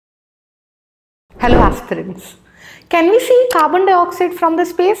Hello aspirants. Can we see carbon dioxide from the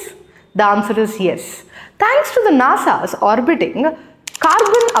space? The answer is yes. Thanks to the NASA's orbiting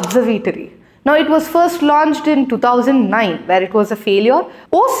Carbon Observatory. Now it was first launched in 2009 where it was a failure.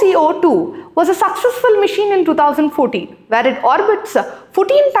 OCO-2 was a successful mission in 2014 where it orbits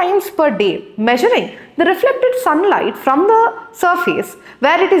 14 times per day, measuring the reflected sunlight from the surface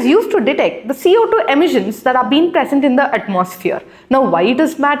where it is used to detect the CO2 emissions that are being present in the atmosphere. Now why it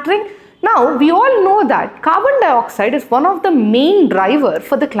is mattering? Now, we all know that carbon dioxide is one of the main drivers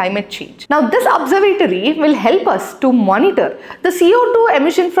for the climate change. Now, this observatory will help us to monitor the CO2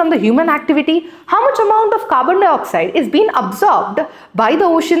 emission from the human activity, how much amount of carbon dioxide is being absorbed by the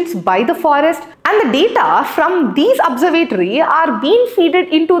oceans, by the forest, and the data from these observatory are being fed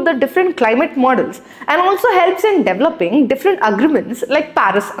into the different climate models and also helps in developing different agreements like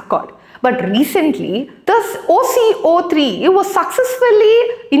Paris Accord. But recently, this OCO-3 was successfully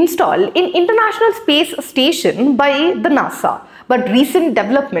installed in International Space Station by the NASA. But recent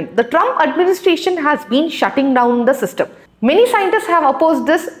development, the Trump administration has been shutting down the system. Many scientists have opposed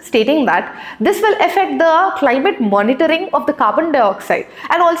this, stating that this will affect the climate monitoring of the carbon dioxide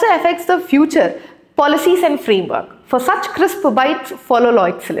and also affects the future policies and framework. For such crisp bites, follow Law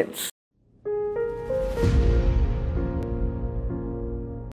Excellence.